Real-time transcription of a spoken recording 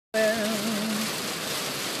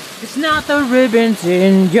It's not the ribbons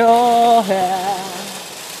in your hair.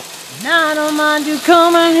 And I don't mind you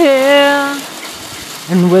coming here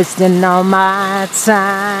and wasting all my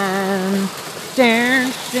time.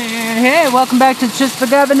 Hey, welcome back to Just for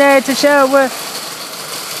Governor. It's a show where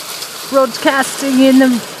broadcasting in the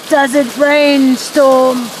desert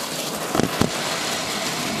rainstorm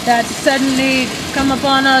that suddenly come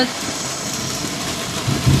upon us.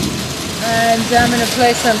 And I'm gonna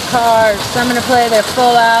play some Cars. I'm gonna play their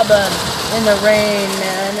full album in the rain,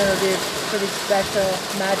 man. It'll be pretty special,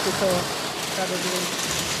 magical, probably.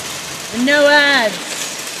 And no ads.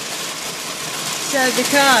 So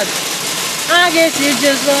because I guess you're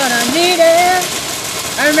just what I needed.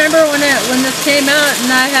 I remember when this came out,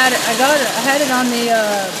 and I had it on the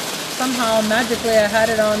somehow magically I had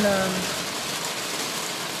it on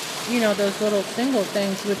you know, those little single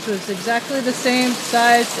things, which was exactly the same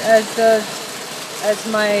size as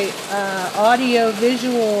my audio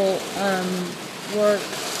visual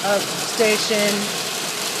workstation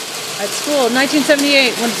at school.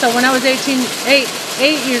 1978. When I was 8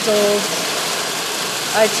 years old,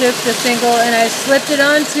 I took the single and I slipped it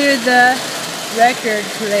onto the record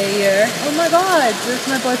player. Oh my God, there's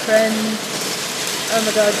my boyfriend. Oh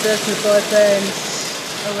my God, there's my boyfriend.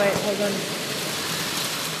 Oh wait, hold on.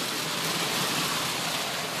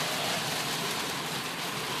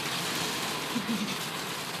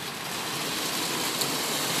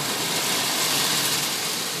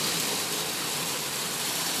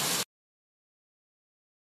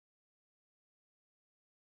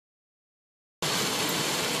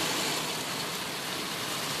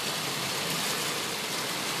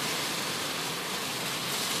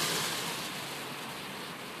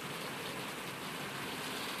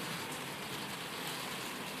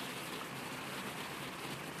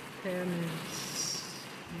 Pyramids.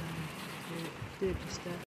 Good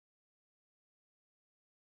stuff.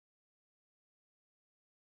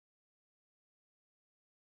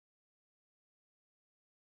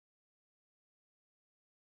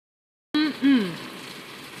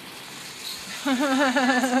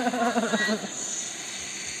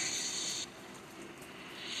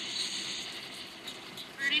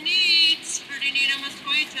 Pretty neat, a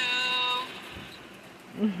mosquito.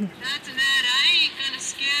 That's a net I ain't gonna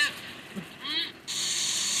skip.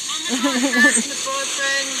 On the podcast, the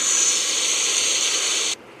boyfriends.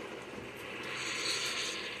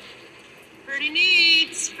 Pretty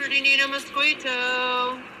neat, a mosquito.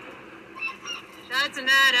 That's a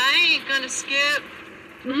net I ain't gonna skip.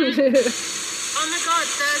 On the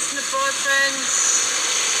podcast, the boyfriends.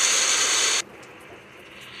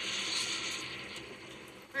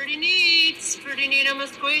 Pretty neat, a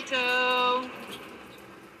mosquito.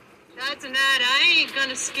 That's a net I ain't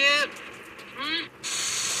gonna skip.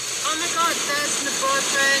 Oh my God, that's the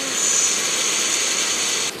boyfriends.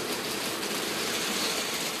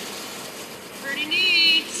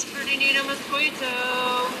 Pretty neat, a mosquito.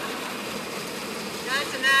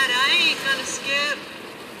 That's a net I ain't gonna skip.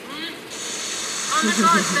 Oh my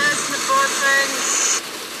God, that's the boyfriends.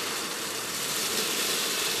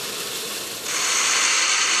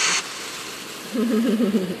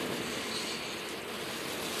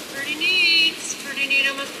 Pretty neat,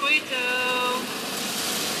 a mosquito.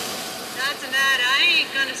 That's a net I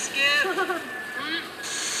ain't gonna skip. Oh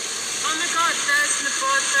my God, that's the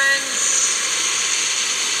boyfriends.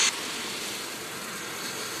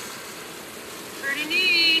 Pretty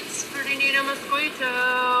neat, a mosquito.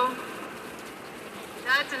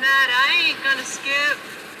 That's a net I ain't gonna skip.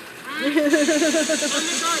 Oh my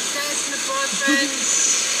God, that's the boyfriends.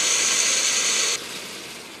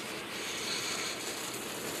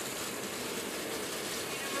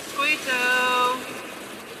 Mosquito.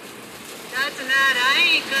 That's a net I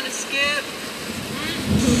ain't gonna skip.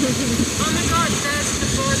 Oh my God, that's the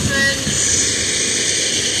boyfriends.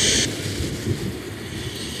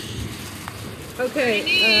 Okay,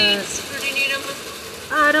 Pretty neat,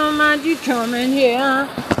 I don't mind you coming here.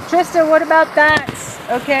 Trista, what about that?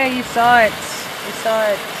 Okay, you saw it. You saw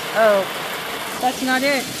it. Oh, that's not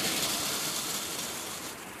it.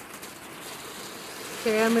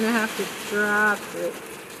 Okay, I'm gonna have to drop it.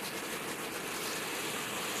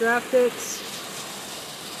 Drop it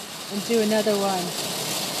and do another one.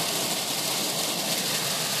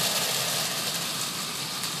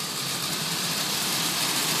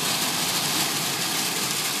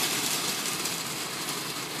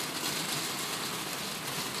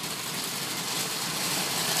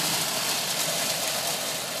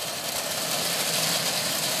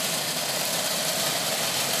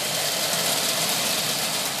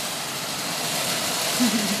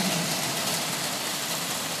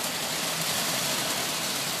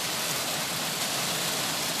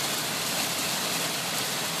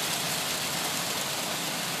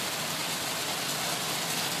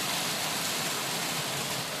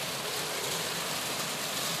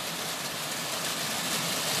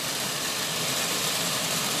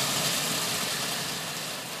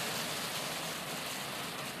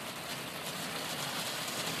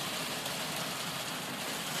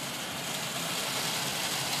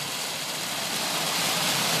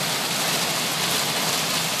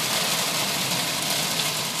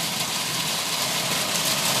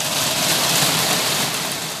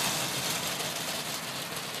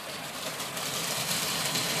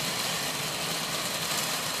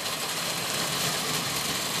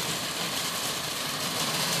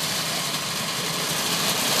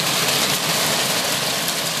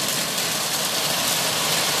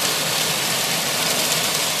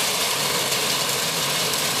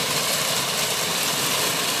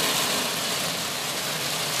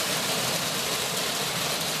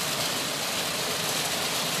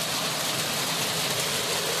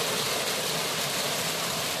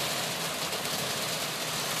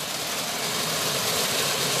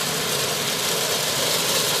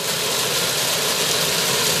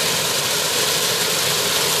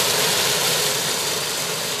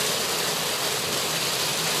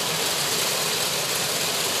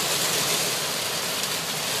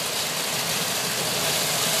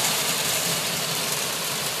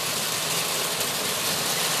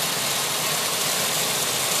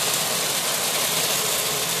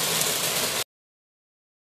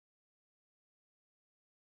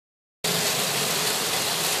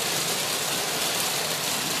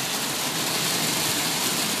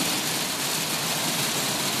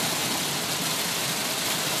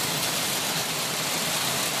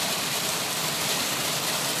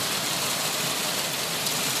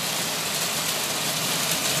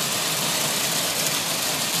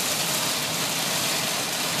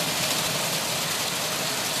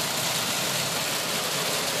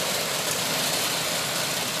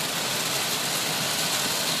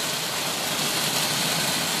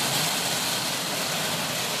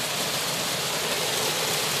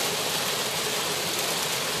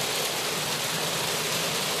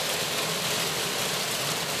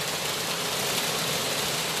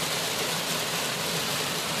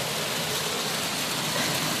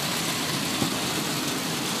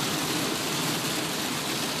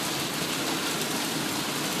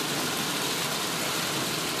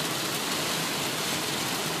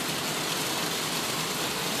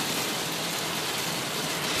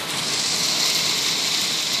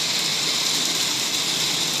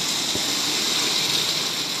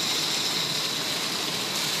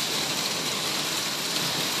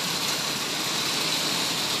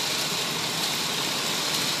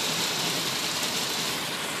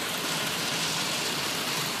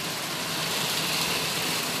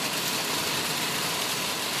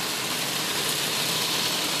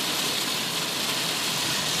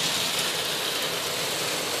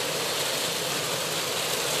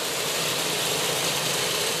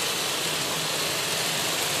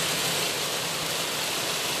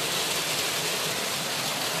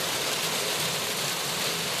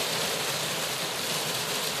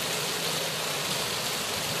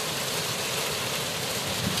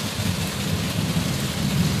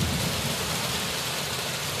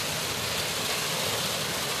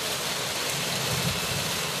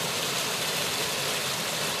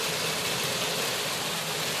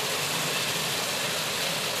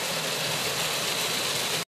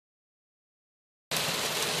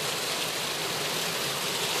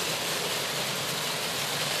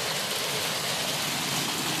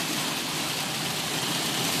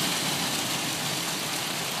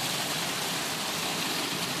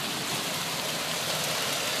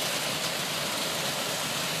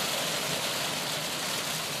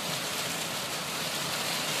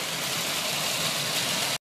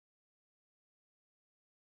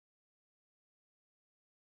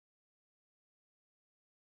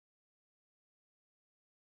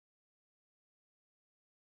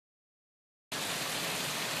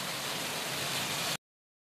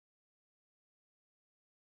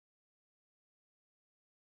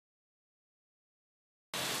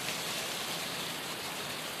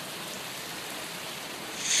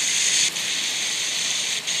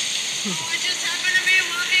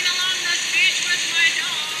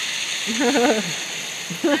 Nice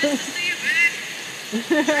to see you, babe.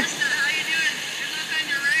 Trista, how you doing? Good luck on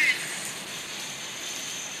your race.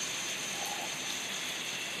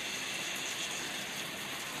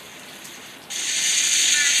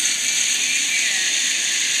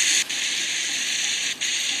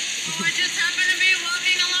 Oh, I just happened to be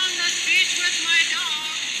walking along this beach with my dog.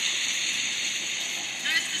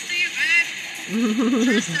 Nice to see you, babe.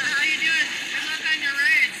 Trista, how you doing? Good luck on your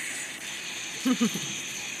race.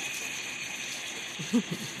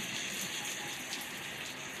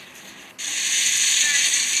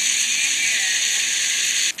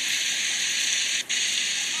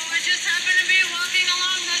 Oh, I just happened to be walking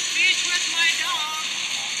along this beach with my dog.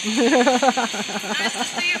 Nice to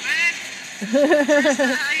see you, babe. Trista,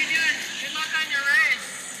 how you doing? Good luck on your race.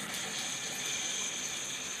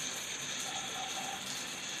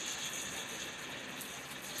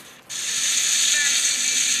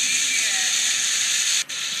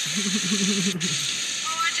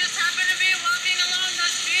 Oh, I just happened to be walking along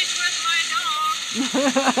this beach with my dog.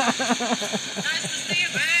 Nice to see you,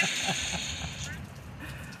 babe.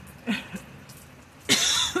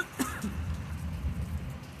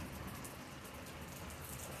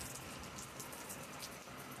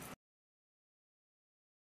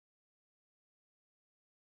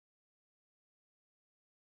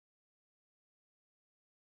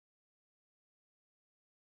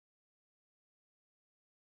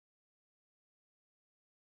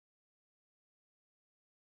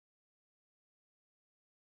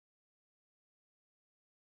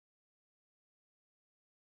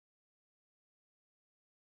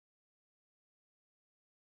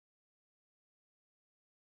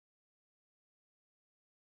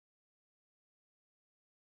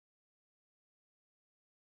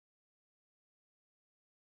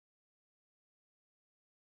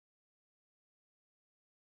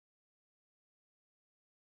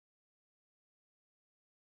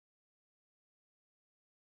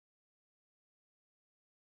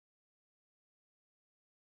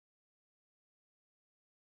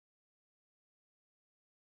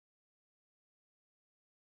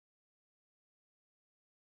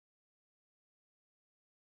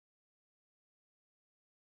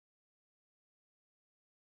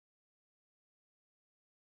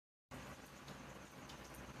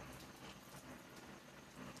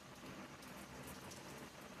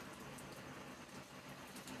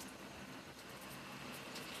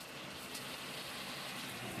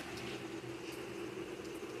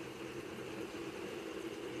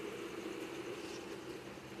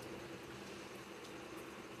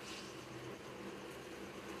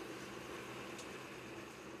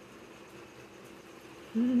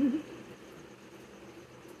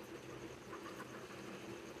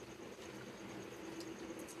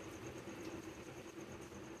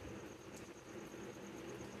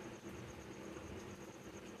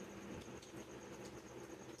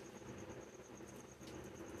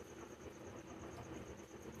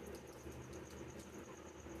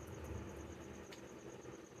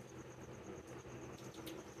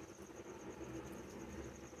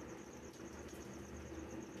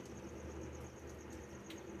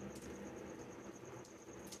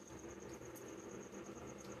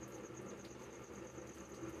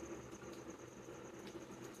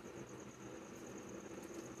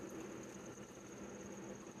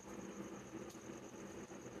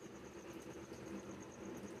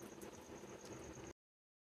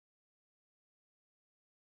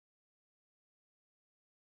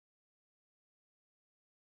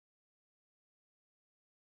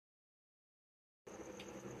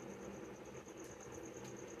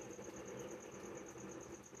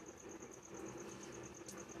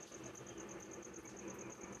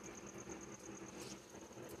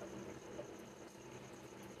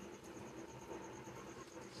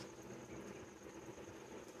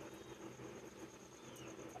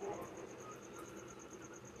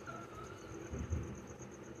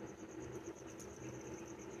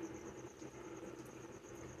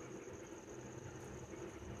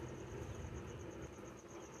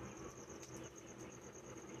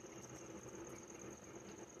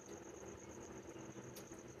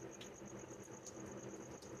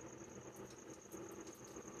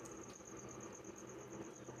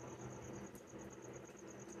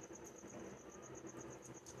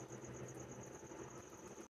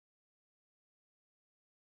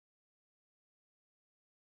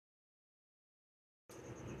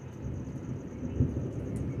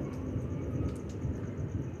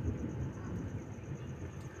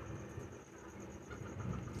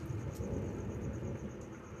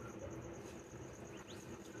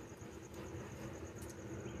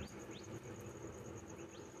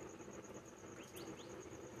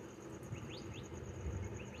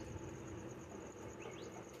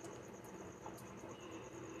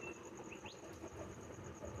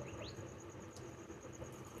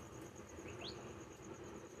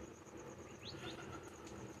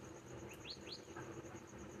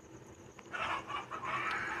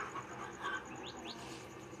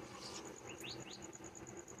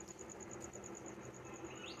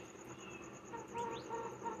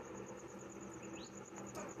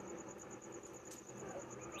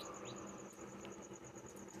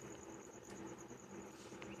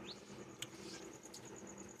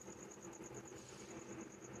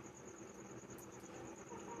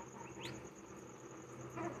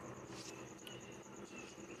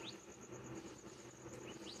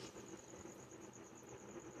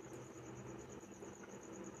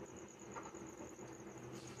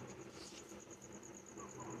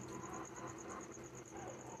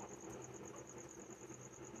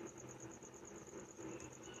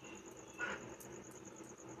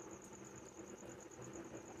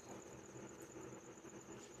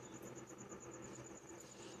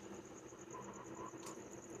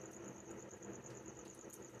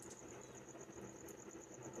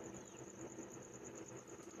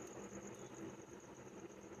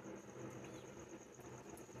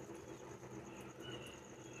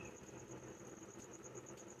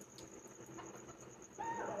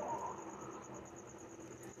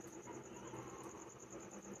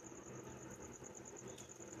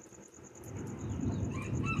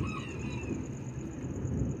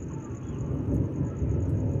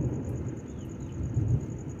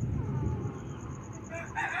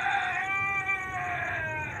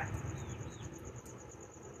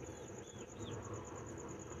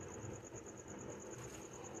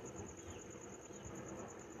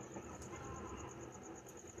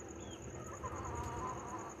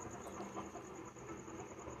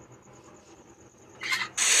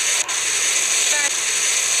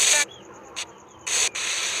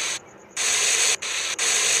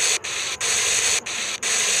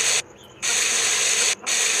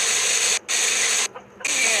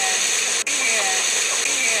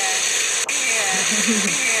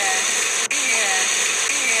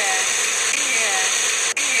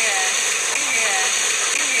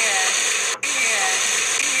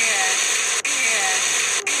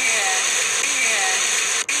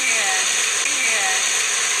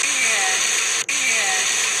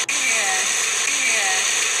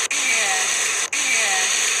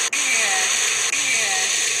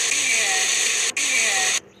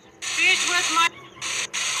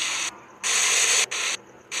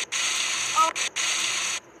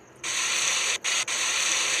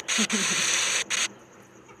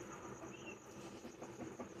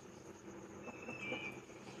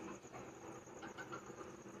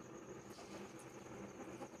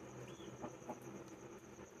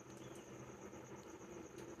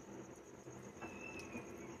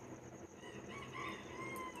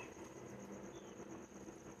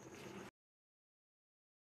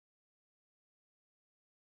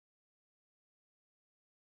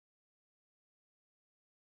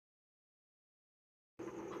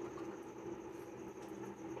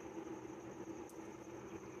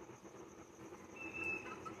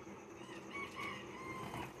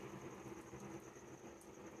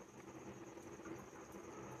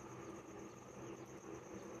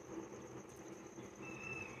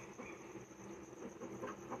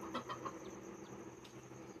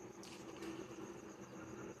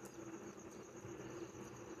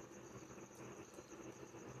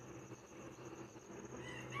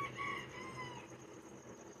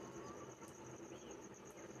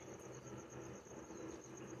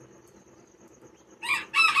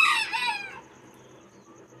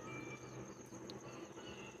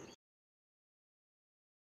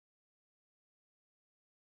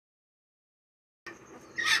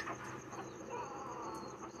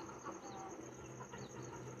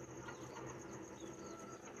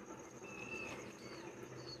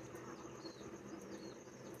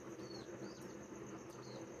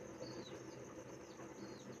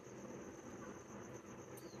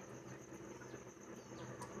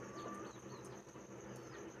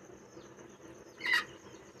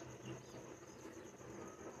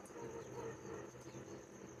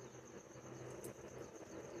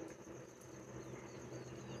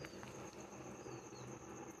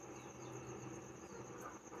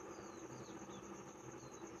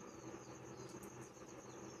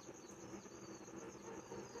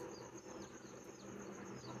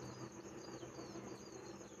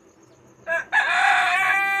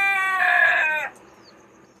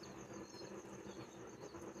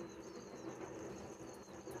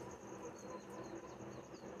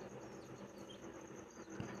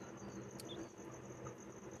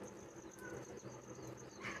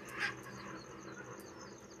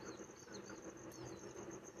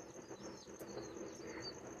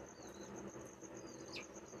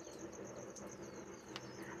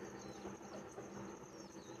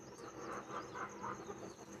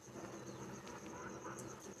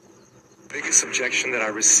 Biggest objection that I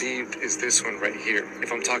received is this one right here.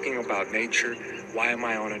 If I'm talking about nature, why am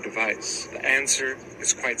I on a device? The answer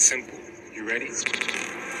is quite simple. You ready?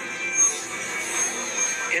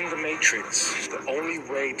 In the Matrix, the only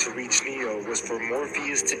way to reach Neo was for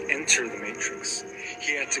Morpheus to enter the Matrix.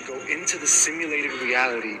 He had to go into the simulated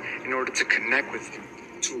reality in order to connect with him,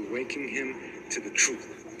 to awaken him to the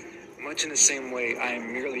truth. Much in the same way, I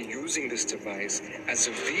am merely using this device as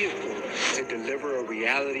a vehicle to deliver a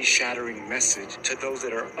reality-shattering message to those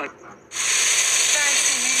that are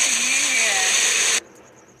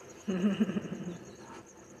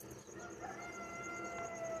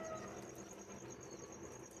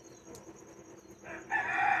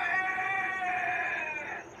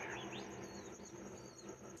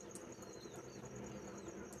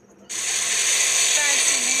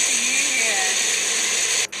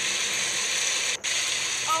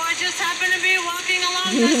I just happened to be walking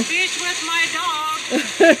along this beach with my dog.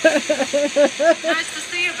 Nice to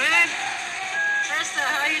see you, babe. Trista,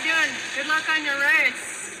 how you doing? Good luck on your race.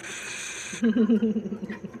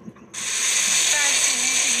 Fancy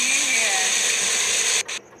meeting you here.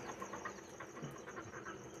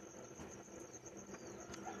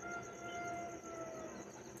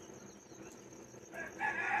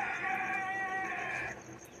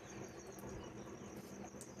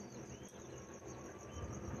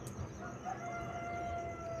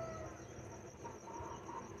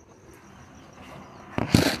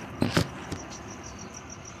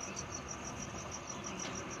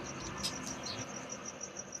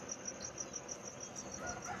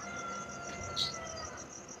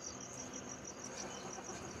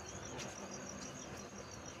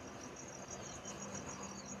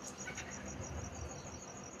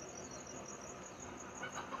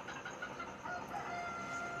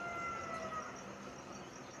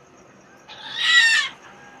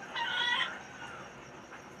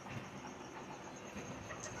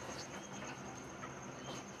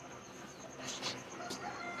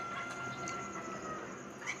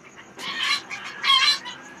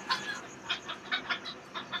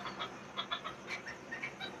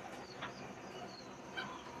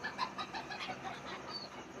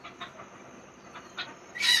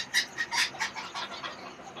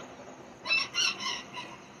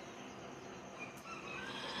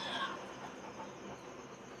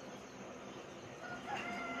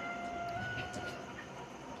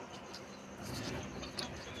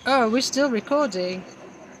 Oh, we're still recording.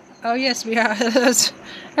 Oh yes, we are.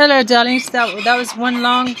 Hello, darlings. That was one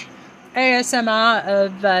long ASMR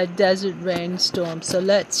of Desert Rainstorm. So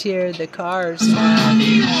let's hear the cars now.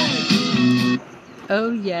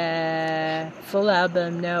 Oh yeah, full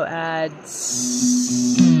album, no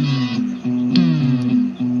ads.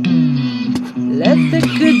 Let the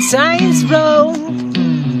good times roll.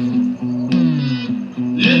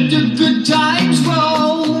 Let the good times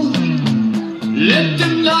roll. Let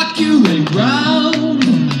them knock you around.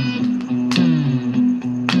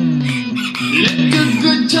 Let the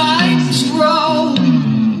good times roll.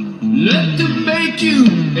 Let them make you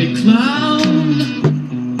a clown.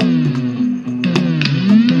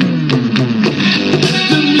 Let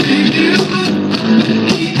them leave you in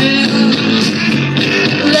the air.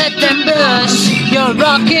 Let them brush your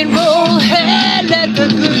rock and roll hair. Let the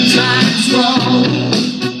good times roll.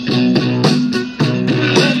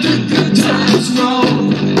 Let the good times roll.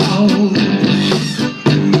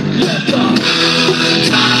 Let the good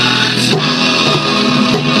times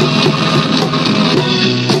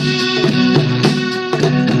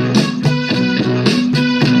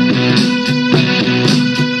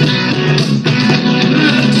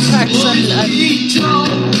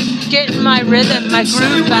Getting my rhythm, my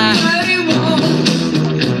groove back.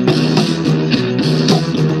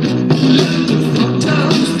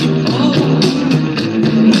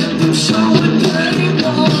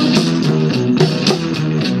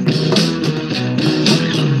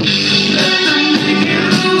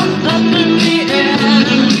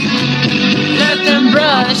 Let them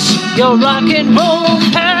brush your rock and roll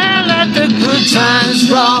hair. Let the good times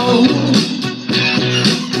roll.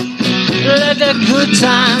 Let the good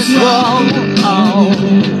times roll. Oh,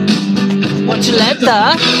 won't you let the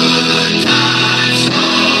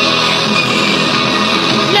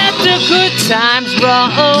good times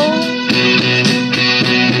roll?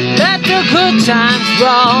 Let the good times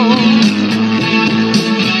roll.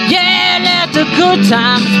 Yeah, let the good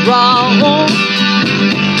times roll.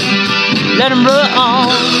 Let them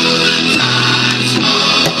roll.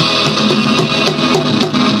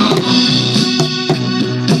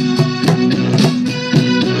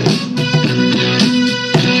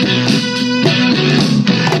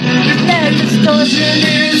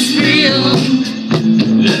 is real.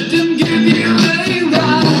 Let them give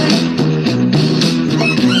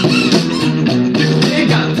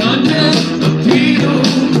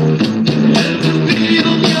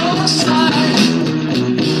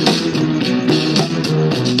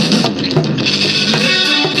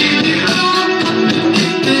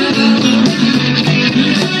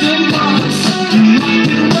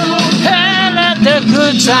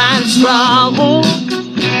times roll.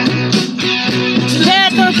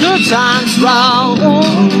 Let the good times roll.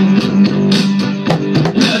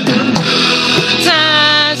 Let the good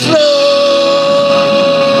times roll.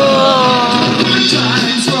 Good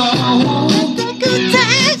times roll. Let the good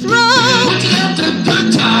times roll. Let the good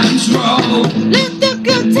times roll. Let the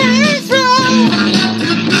good times roll. Let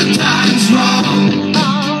the good times roll.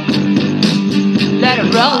 Let it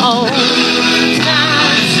roll. Good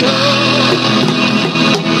times roll.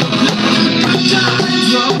 Good times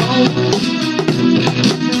roll.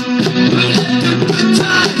 Let the good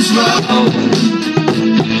times roll.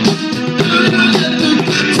 Let the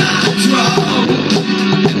good times roll.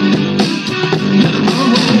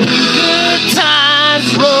 Good times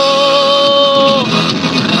roll.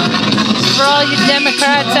 For all you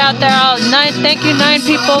Democrats out there, thank you 9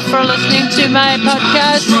 people for listening to my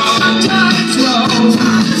podcast.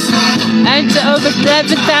 And to over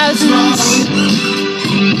 11,000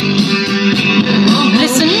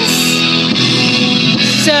 listens.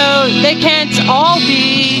 So they can't all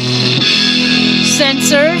be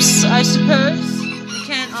censors, I suppose. They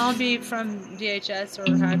can't all be from DHS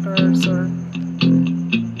or hackers or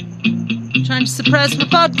trying to suppress my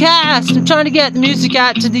podcast. I'm trying to get the music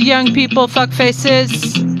out to the young people,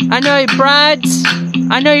 fuckfaces. I know you, Brad.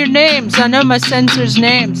 I know your names. I know my censors'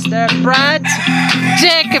 names. They're Brad,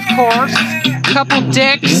 Dick, of course. A couple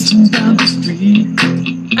dicks.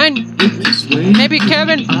 And maybe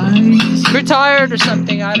Kevin retired or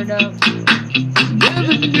something. I don't know.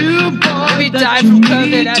 Maybe he died from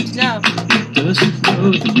COVID. I don't know. Doesn't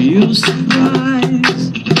know the real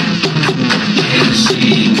surprise. Here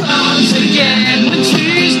she comes again when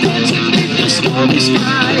she's dancing beneath the stormy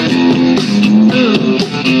sky.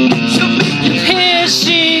 Here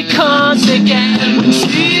she comes again when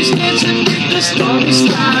she's dancing beneath the stormy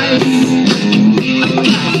sky.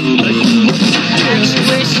 The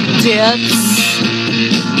way she dips.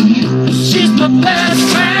 She's my best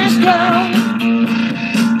friend's girl.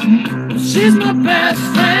 She's my best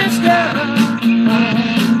friend's girl.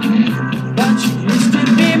 But she used to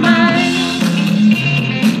be mine.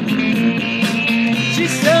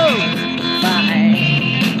 She's so fine.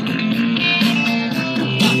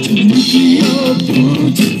 You get your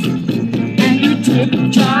boots and you take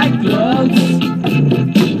tight gloves.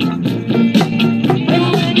 And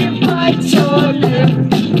when you bite your lip,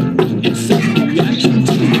 it's a reaction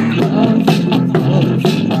to love.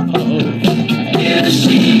 Here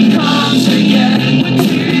she comes again when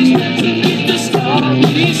she's beneath the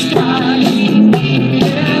stormy sky.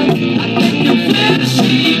 Here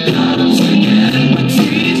she comes again when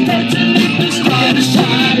she's dancing beneath the stormy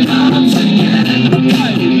sky. Comes again.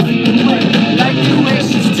 I like the way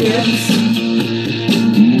she dips.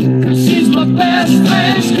 'Cause she's my best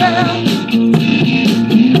friend's girl.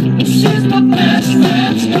 She's my best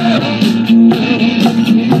friend's girl.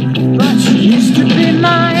 But she used to be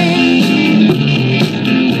mine.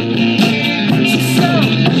 She's so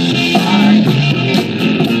fine.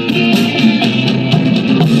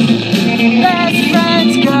 Best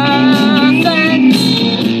friend's girlfriend.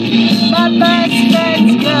 My best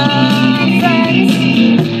friend's girlfriend.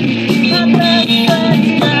 My best friend's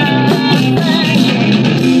girlfriend.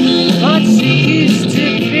 But she used to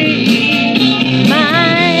be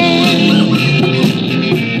mine.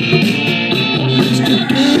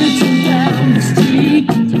 Dancing down the street,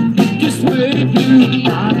 just straight blue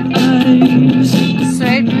eyes.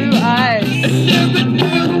 Straight blue eyes. And every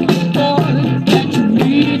new boy that you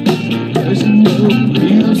meet, there's no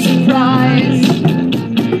real surprise.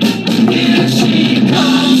 Here she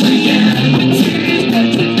comes again when she's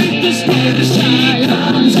dancing beneath the stormy sky.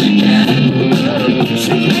 Comes again.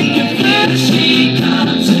 She make you feel. She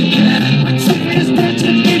comes again when she's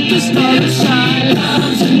dancing beneath the stormy sky.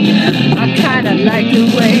 Comes again. I kinda like the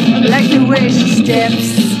way she steps.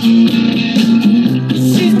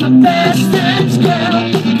 She's my best friend's girl.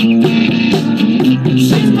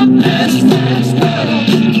 She's my best friend's girl.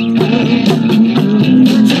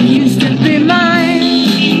 She used to be mine.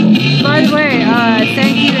 By the way,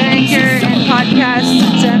 thank you Anchor and podcast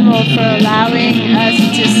in general for allowing us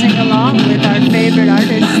to sing along with our favorite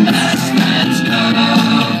artists.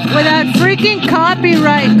 Without freaking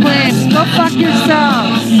copyright claims. Go fuck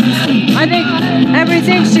yourselves. I think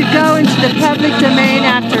everything should go into the public domain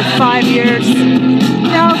after 5 years.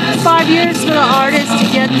 5 years for the artist to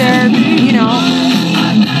get their,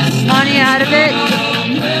 money out of it.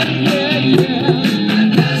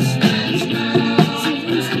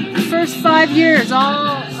 The first 5 years,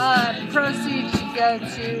 all proceeds should go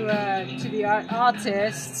to the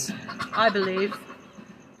artists, I believe.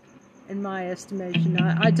 In my estimation,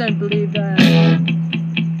 I don't believe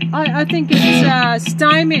I think it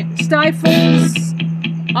stifles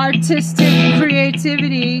artistic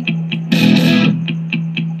creativity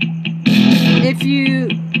if you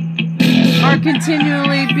are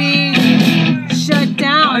continually being shut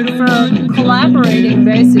down for collaborating,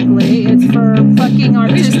 basically. It's for fucking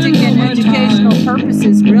artistic and educational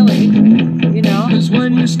purposes, really. You know?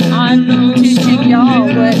 I'm teaching y'all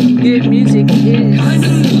what good music is.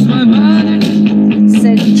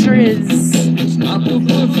 Said Triz. It's not the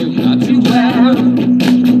perfume that you wear.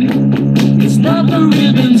 It's not the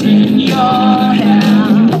ribbons in your hair.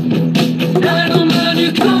 I don't mind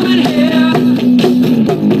you coming here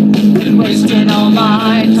and wasting all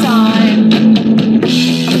my time.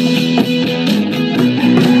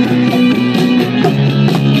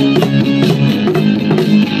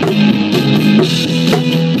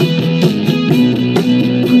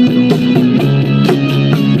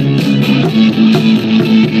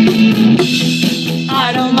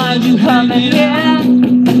 I don't mind you coming here,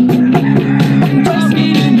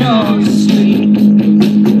 talking in your sleep.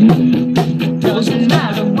 Doesn't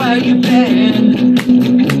matter where you've been,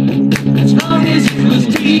 as long as it was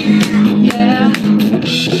deep, yeah.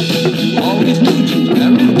 Always knew you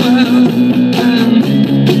very well, and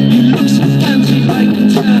you look so fancy, I can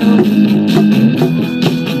tell.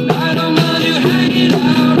 I don't mind you hanging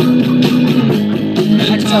out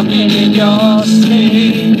and talking in your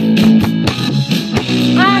sleep.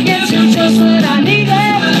 I guess you're just what I needed.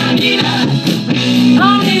 I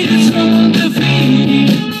needed someone to feed.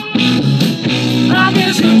 I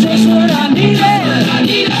guess you're just what I needed.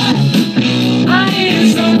 I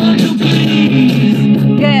needed someone to please.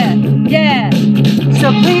 Yeah, yeah.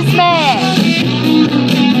 So please, man.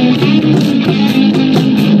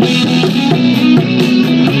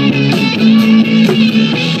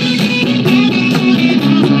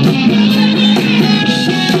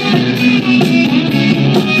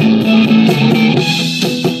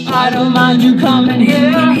 I don't mind you coming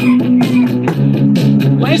here,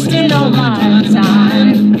 wasting all my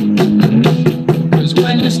time. 'Cause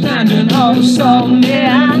when you're standing oh so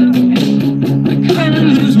near, I kinda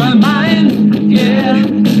lose my mind, yeah.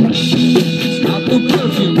 It's not the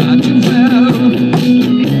perfume that you wear,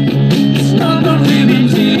 it's not the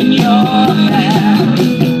ribbons in your hair.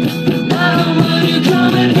 I don't mind you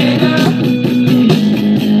coming here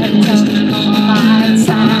and wasting all my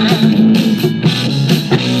time.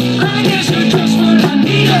 I guess you're just what I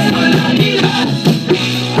needed.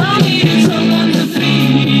 I needed someone to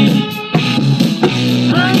feed.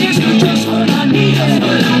 I guess you're just what I needed.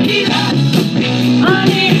 I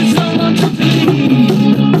needed someone to feed.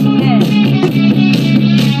 Yeah.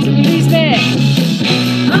 So please, man.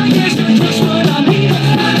 I guess you're just what I needed.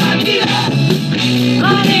 I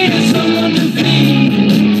needed someone to feed.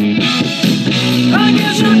 I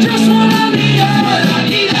guess you're just what I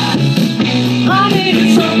needed. I needed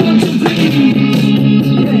someone to please.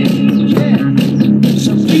 Yeah, yeah.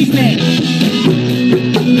 So please, man.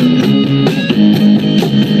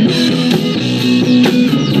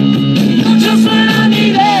 You're just what I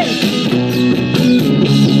needed.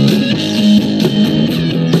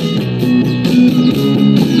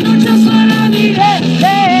 You're just what I needed.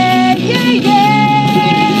 Yeah, yeah, yeah.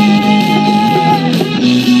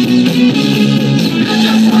 You're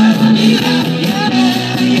just what I needed. Yeah,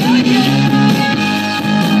 yeah, yeah.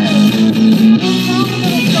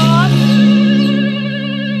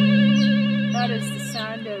 That is the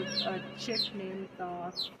sound of a chick named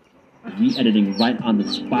Thoth. Re-editing right on the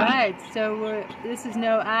spot. Right, so this is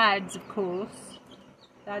no ads, of course.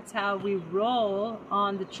 That's how we roll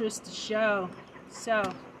on the Trista show. So,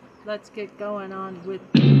 let's get going on with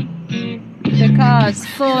the Cause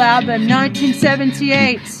full album,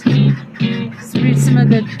 1978. Let's read some of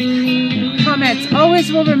the comments.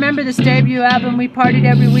 Always will remember this debut album. We partied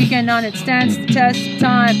every weekend on it. Stands the test of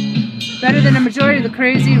time. Better than a majority of the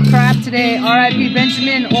crazy crap today. R.I.P.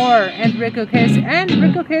 Benjamin Orr and Rick Ocasek. And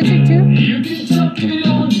Rick Ocasek too? You can tuck it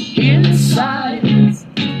on the inside.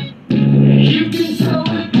 You can throw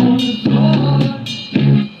it on the floor.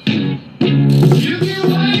 You can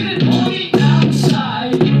wave it on the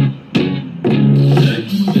outside. Let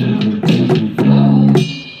you never take it fall.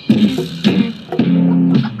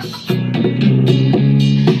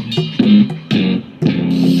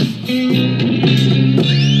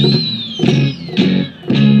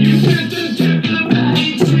 You get the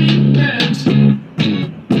diplomatic treatment.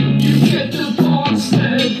 You get the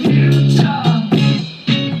Portsmouth Utah.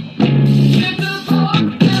 Get the Park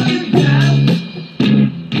Bellingham.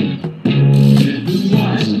 Get the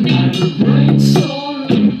wise and not the brainstorm.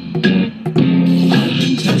 I'm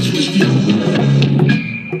in touch with you.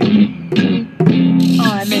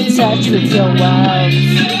 I'm in touch with your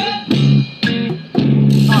world.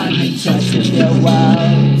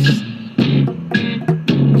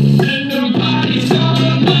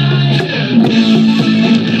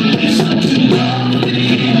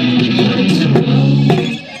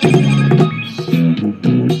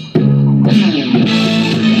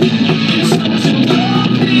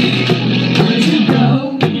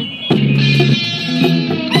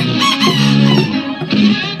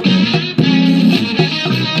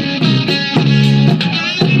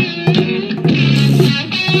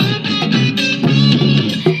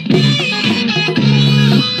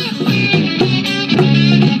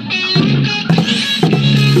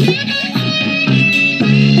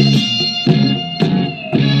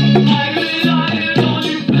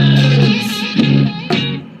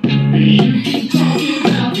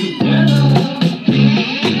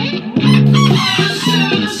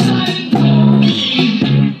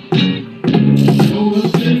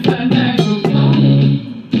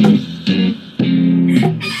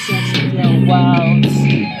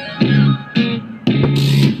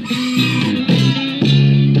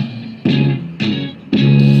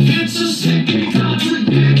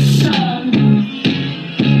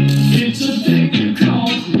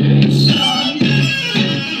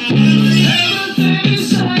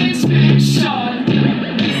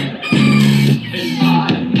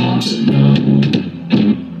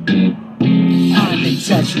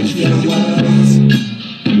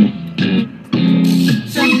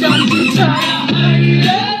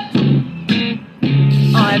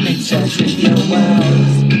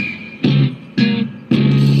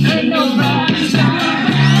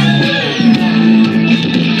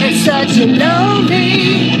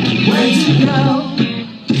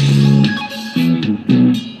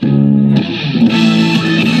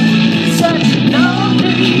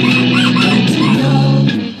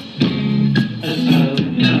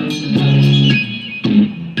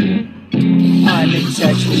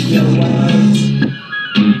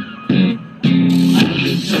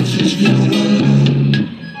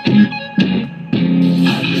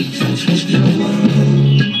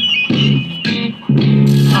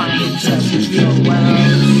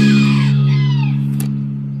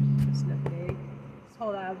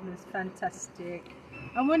 fantastic.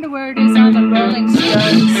 I wonder where it is on the Rolling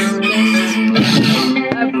Stones list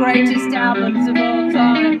of greatest albums of all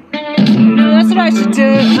time. No, that's what I should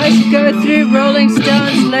do. I should go through Rolling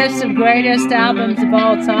Stones list of greatest albums of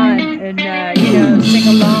all time and, sing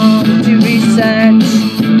along, do research.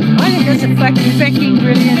 I think that's a fucking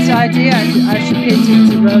brilliant idea. I should pitch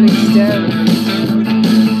it to Rolling Stones.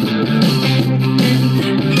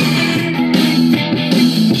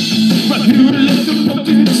 But you let them up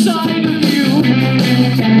inside of you.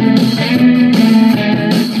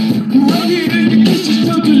 When you kiss is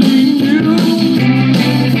totally new.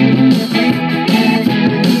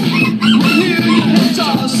 When your hands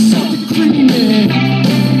are something creamy.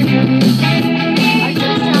 I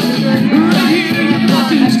just sounded good. Right here in your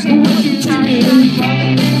pockets, what you dreaming.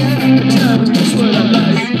 That's what I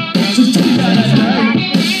like. So take that as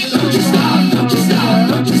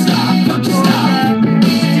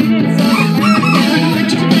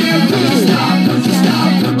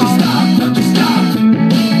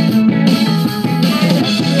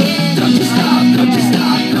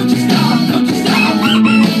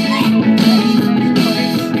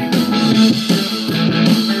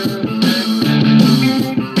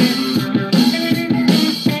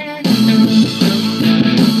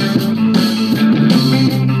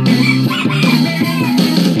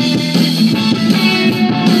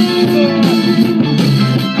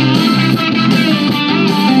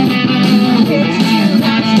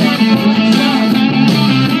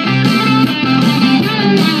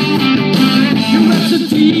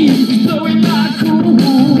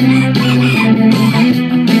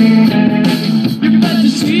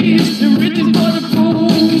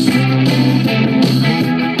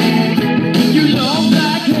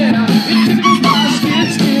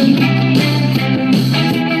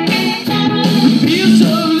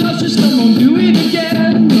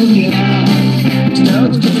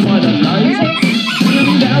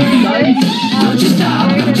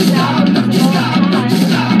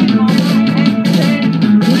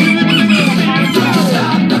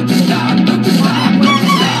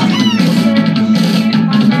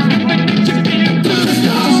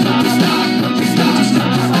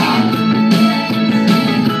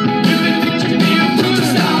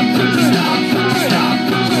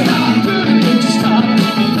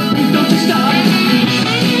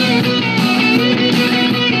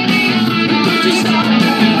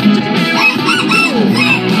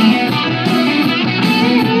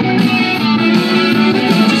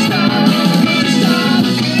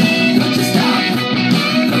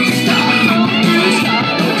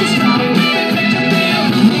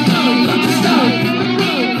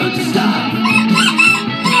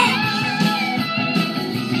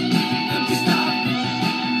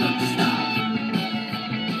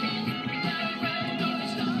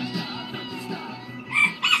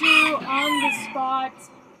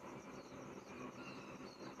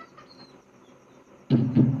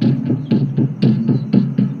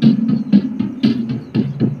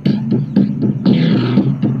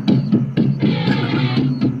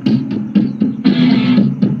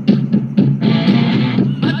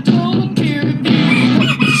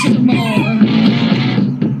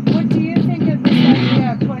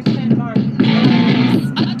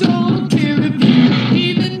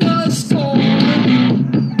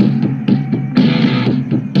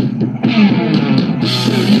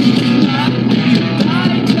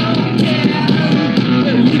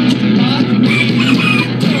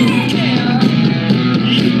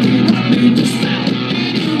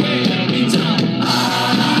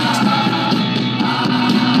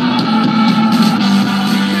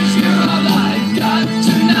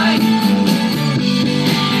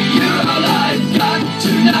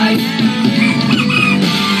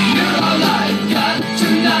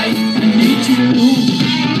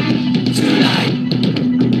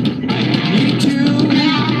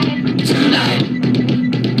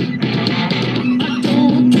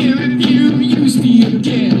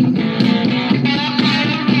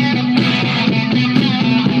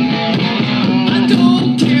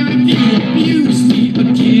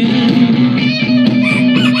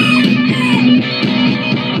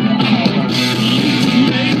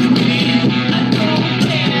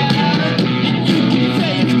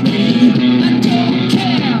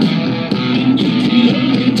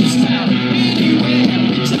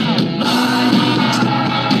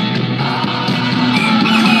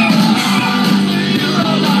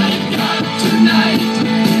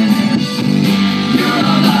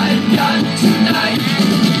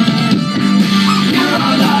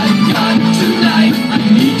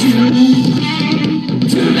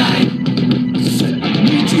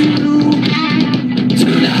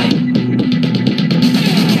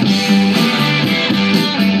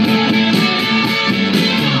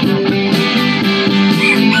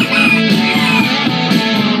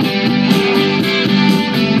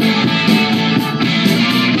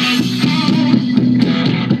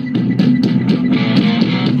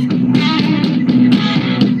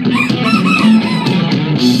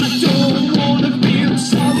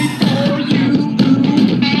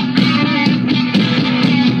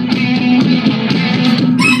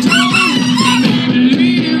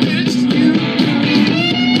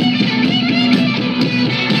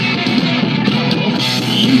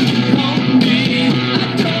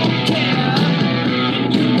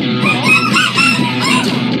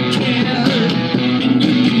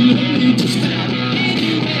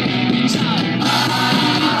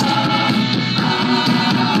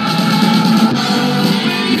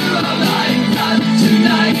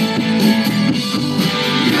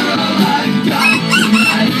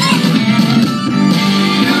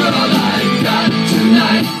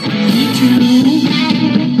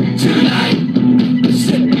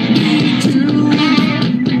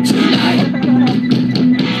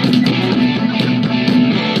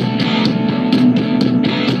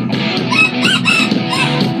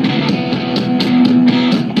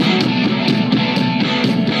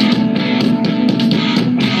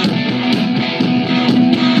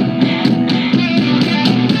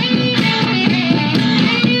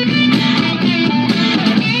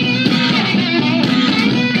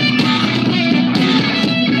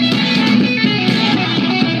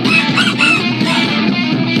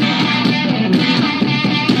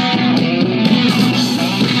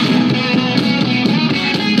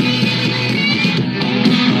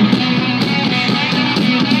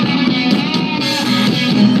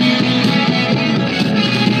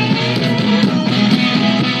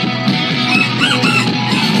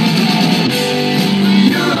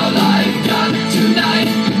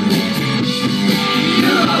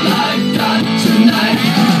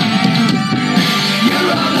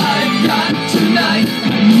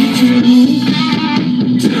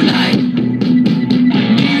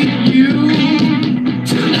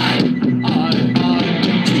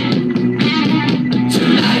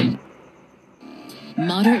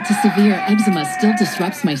Moderate to severe eczema still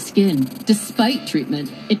disrupts my skin. Despite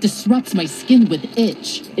treatment, it disrupts my skin with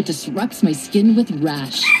itch. It disrupts my skin with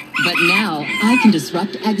rash. But now, I can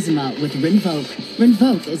disrupt eczema with Rinvoq.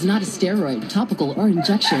 Rinvoq is not a steroid, topical, or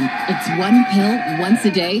injection. It's one pill once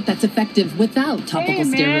a day that's effective without topical Hey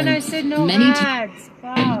man, I steroids. said no Many ads.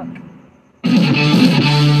 Fuck.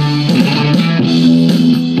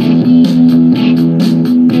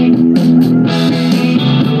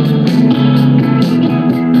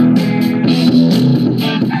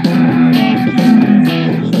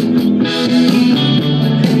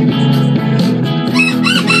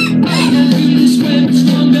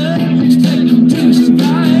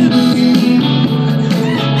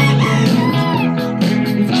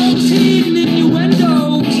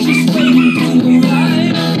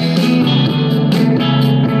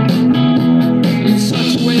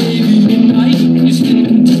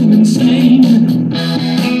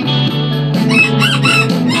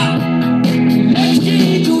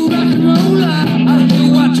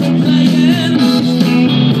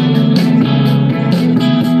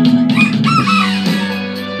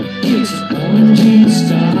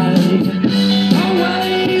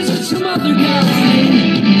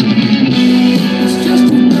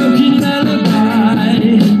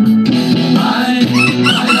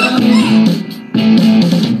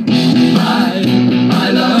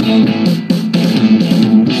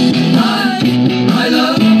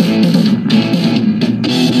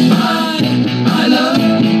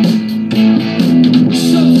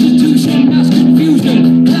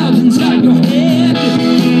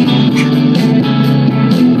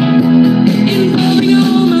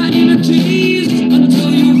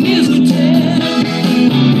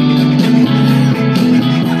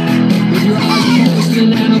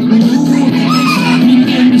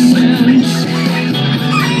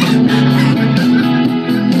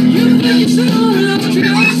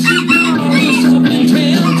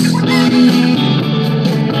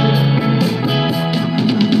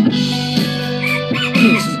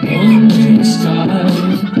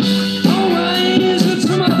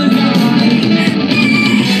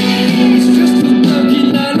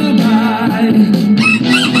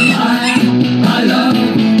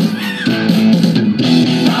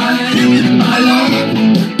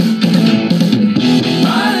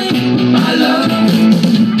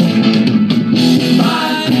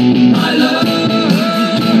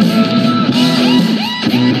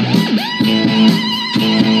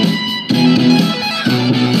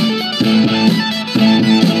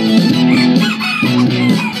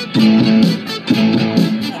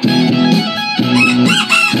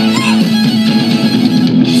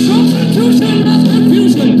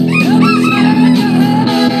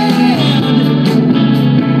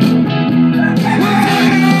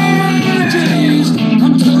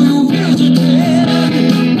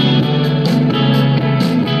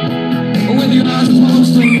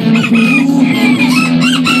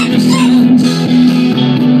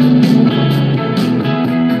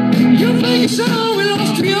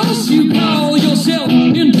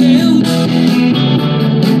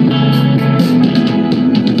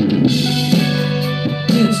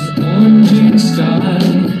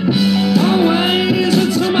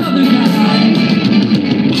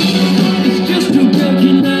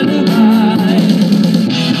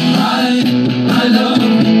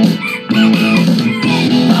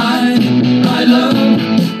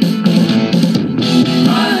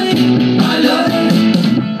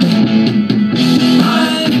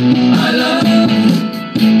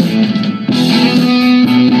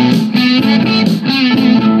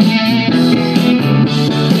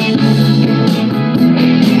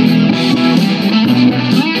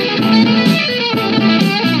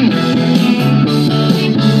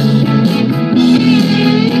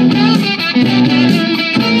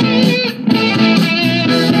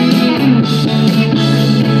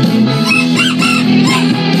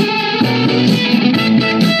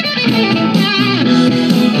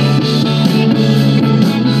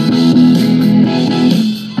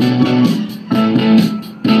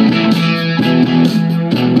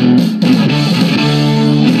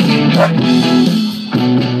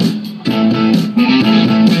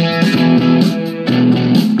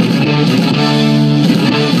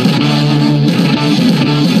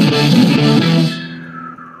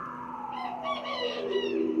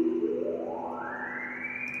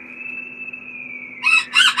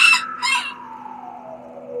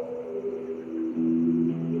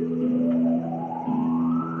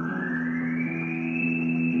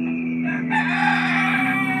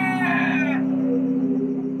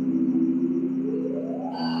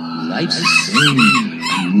 Life's the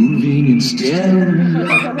same, moving in stereo.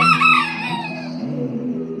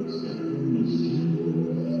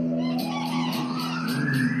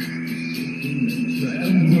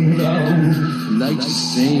 like to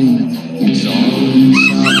sing. It's all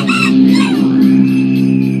inside.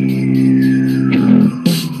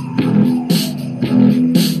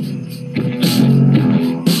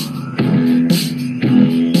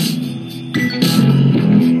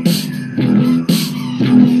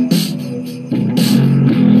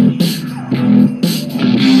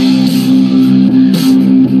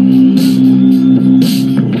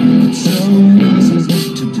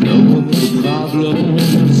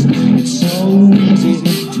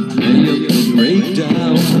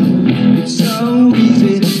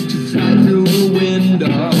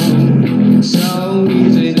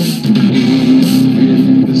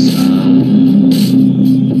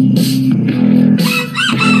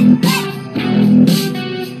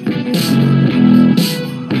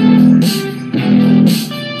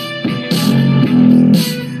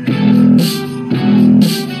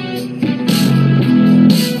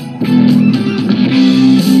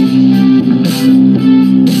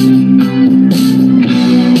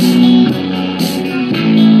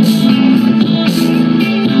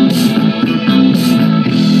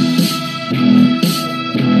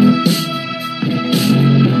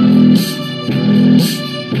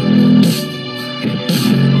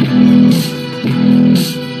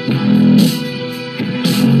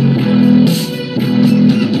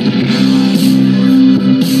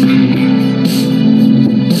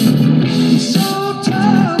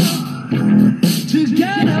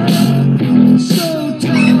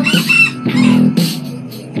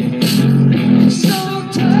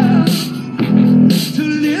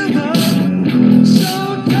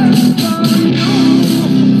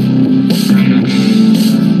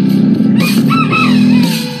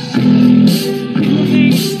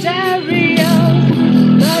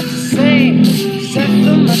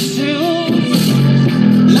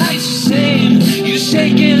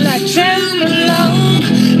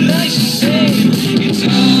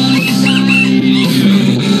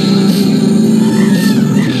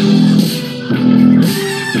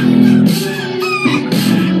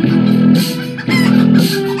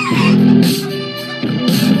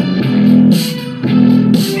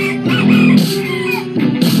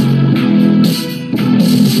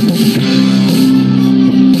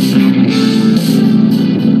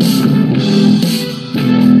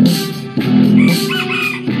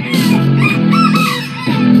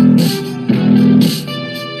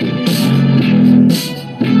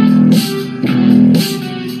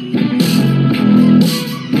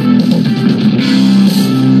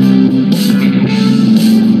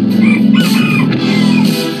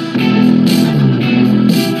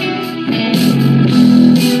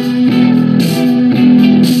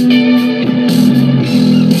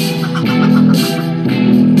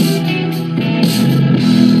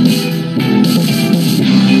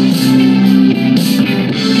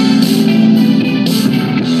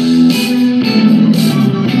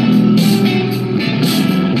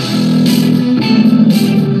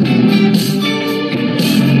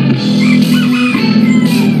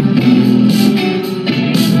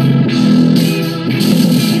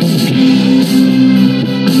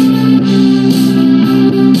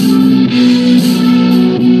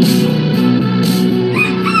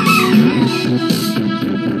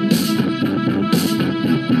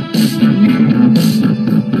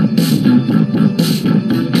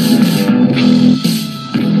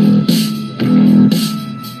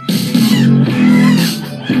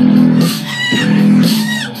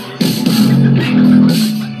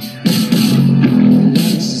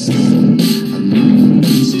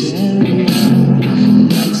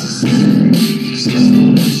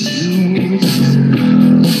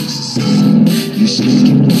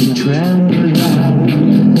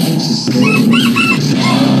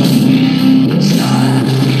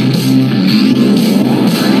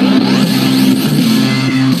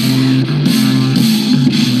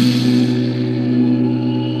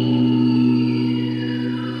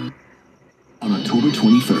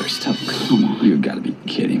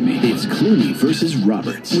 Mrs.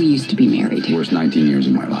 Roberts. We used to be married. Worst 19 years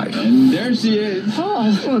of my life. And there she is.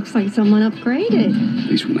 Oh, looks like someone upgraded. At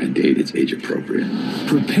least when I date, it's age appropriate.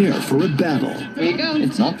 Prepare for a battle. There you go.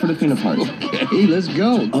 It's not for the faint of heart. Okay, let's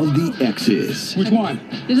go. Of the X's. Which one?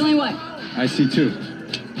 There's only one. I see two.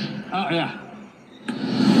 Oh, yeah.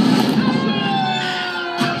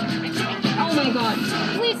 Oh my God.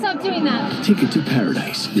 Please stop doing that. Ticket to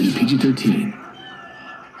Paradise in PG-13.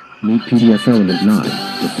 Meet PDF Element 9,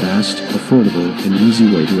 the fast, affordable, and easy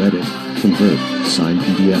way to edit, convert, sign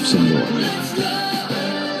PDFs and more.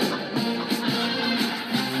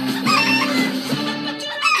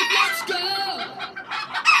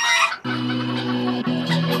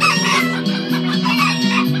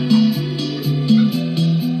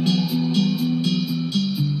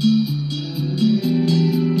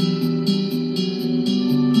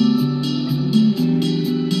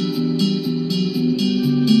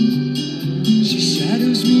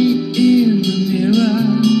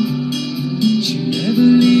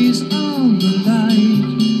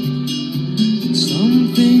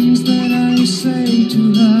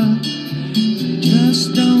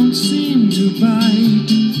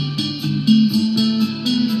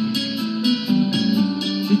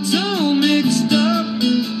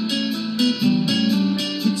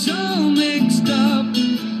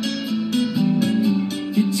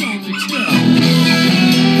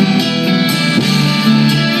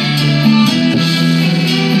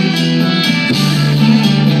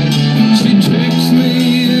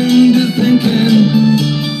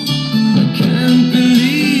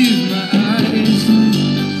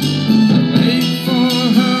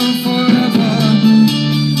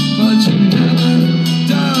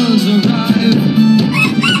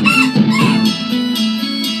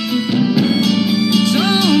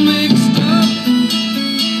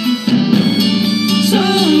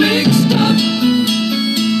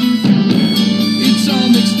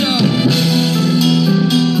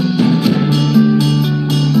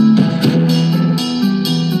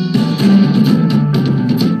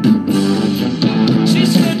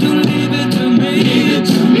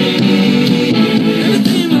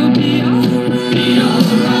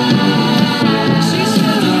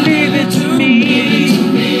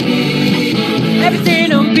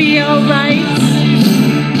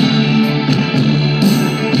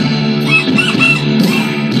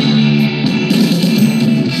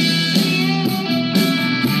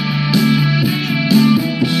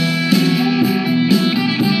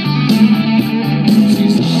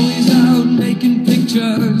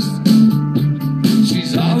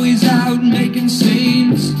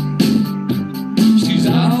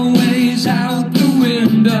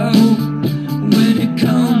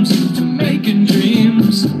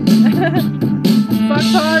 Fuck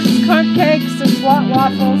tarts, cunt cakes, and swat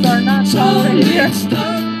waffles are not tolerated here.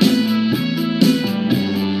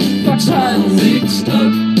 Fuck tarts.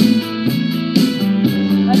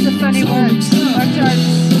 That's a funny word. Fuck tarts.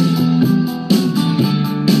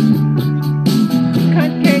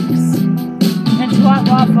 Cunt cakes and swat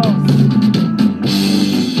waffles.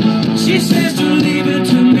 She says to leave it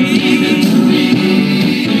to me.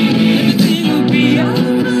 Everything will be alright.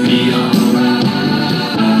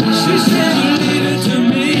 She said to leave it to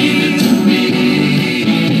me.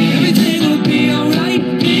 Everything will be alright.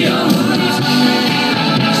 Be alright.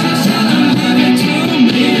 She said to leave it to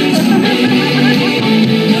me.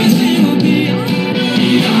 Everything will be alright.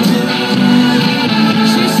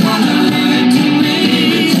 She said to leave it to me.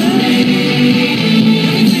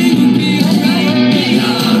 Everything will be alright. Be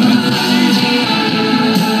alright.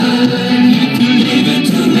 You can leave it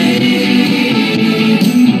to me.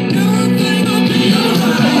 Everything will be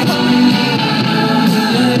alright.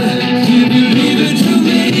 If you leave it to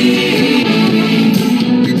me.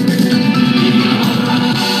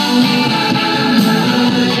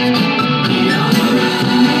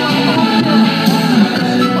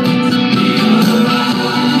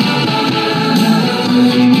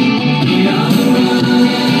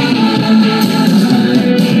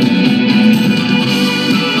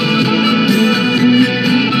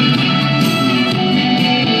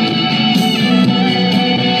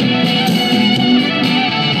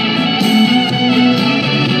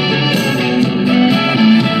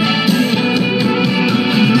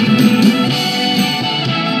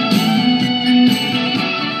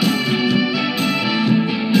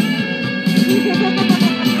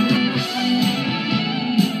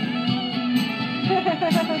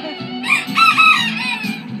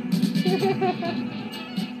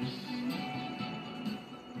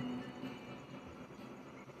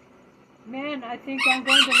 Man, I think I'm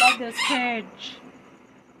going to love this page.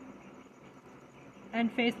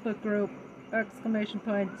 And Facebook group. Exclamation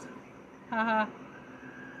points. Haha.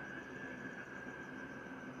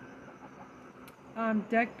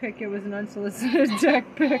 Deck pic. It was an unsolicited deck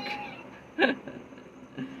pic.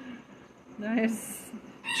 Nice.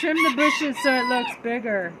 Trim the bushes so it looks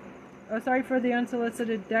bigger. Oh, sorry for the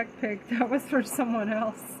unsolicited deck pic. That was for someone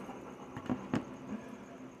else.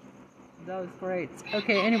 That was great.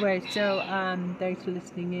 Okay, anyway, so thanks for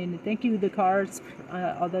listening in. Thank you, the cars.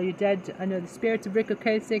 Although you're dead, I know the spirits of Rico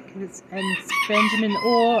Kasich and Benjamin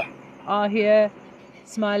Orr are here,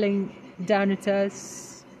 smiling down at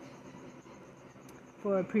us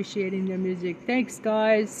for appreciating their music. Thanks,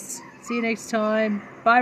 guys. See you next time. Bye.